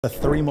The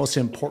three most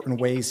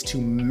important ways to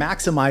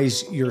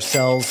maximize your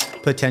sales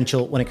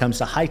potential when it comes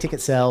to high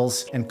ticket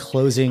sales and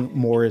closing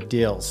more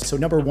deals. So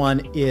number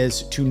one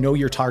is to know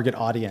your target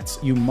audience.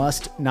 You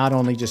must not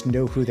only just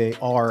know who they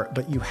are,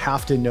 but you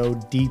have to know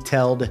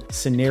detailed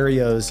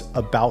scenarios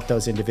about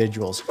those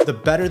individuals. The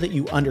better that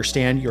you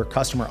understand your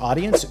customer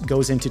audience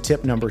goes into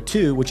tip number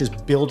two, which is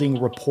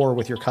building rapport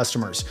with your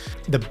customers.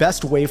 The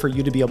best way for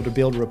you to be able to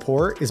build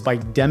rapport is by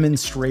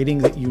demonstrating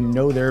that you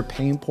know their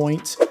pain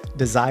points,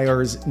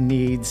 desires,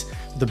 needs.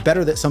 The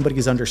better that somebody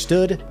is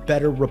understood,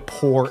 better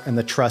rapport and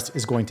the trust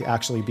is going to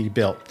actually be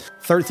built.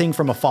 Third thing,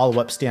 from a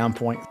follow-up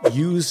standpoint,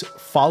 use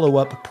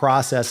follow-up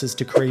processes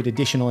to create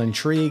additional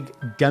intrigue,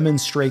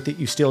 demonstrate that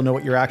you still know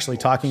what you're actually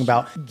talking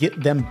about,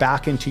 get them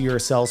back into your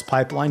sales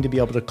pipeline to be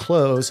able to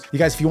close. You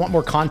guys, if you want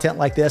more content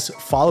like this,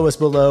 follow us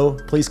below.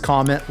 Please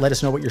comment, let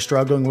us know what you're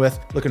struggling with.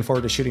 Looking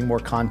forward to shooting more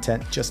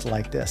content just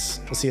like this.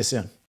 We'll see you soon.